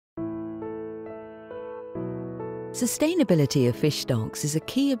Sustainability of fish stocks is a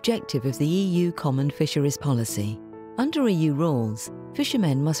key objective of the EU Common Fisheries Policy. Under EU rules,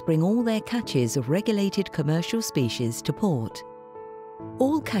 fishermen must bring all their catches of regulated commercial species to port.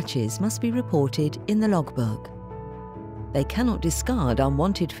 All catches must be reported in the logbook. They cannot discard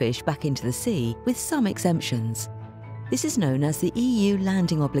unwanted fish back into the sea, with some exemptions. This is known as the EU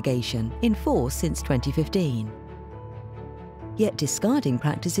landing obligation, in force since 2015. Yet discarding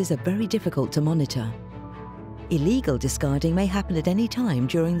practices are very difficult to monitor. Illegal discarding may happen at any time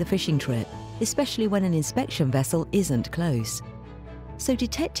during the fishing trip, especially when an inspection vessel isn't close. So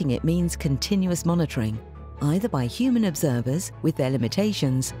detecting it means continuous monitoring, either by human observers with their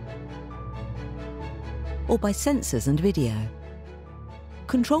limitations or by sensors and video.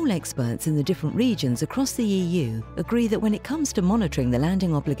 Control experts in the different regions across the EU agree that when it comes to monitoring the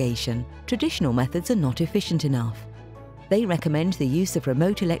landing obligation, traditional methods are not efficient enough. They recommend the use of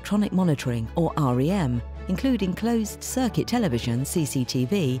remote electronic monitoring, or REM, including closed-circuit television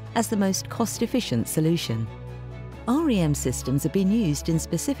 (CCTV), as the most cost-efficient solution. REM systems have been used in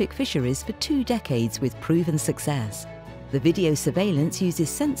specific fisheries for 2 decades with proven success. The video surveillance uses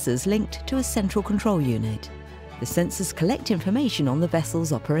sensors linked to a central control unit. The sensors collect information on the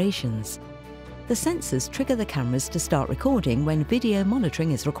vessel's operations. The sensors trigger the cameras to start recording when video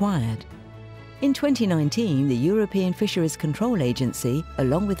monitoring is required. In 2019, the European Fisheries Control Agency,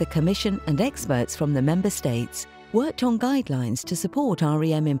 along with the Commission and experts from the Member States, worked on guidelines to support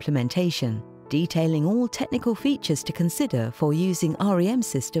REM implementation, detailing all technical features to consider for using REM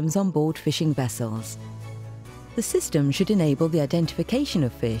systems on board fishing vessels. The system should enable the identification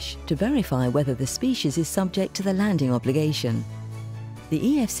of fish to verify whether the species is subject to the landing obligation. The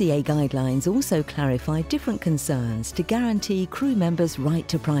EFCA guidelines also clarify different concerns to guarantee crew members' right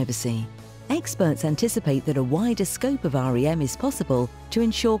to privacy. Experts anticipate that a wider scope of REM is possible to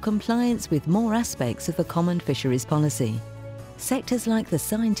ensure compliance with more aspects of the Common Fisheries Policy. Sectors like the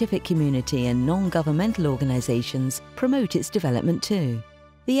scientific community and non-governmental organisations promote its development too.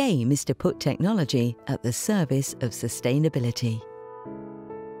 The aim is to put technology at the service of sustainability.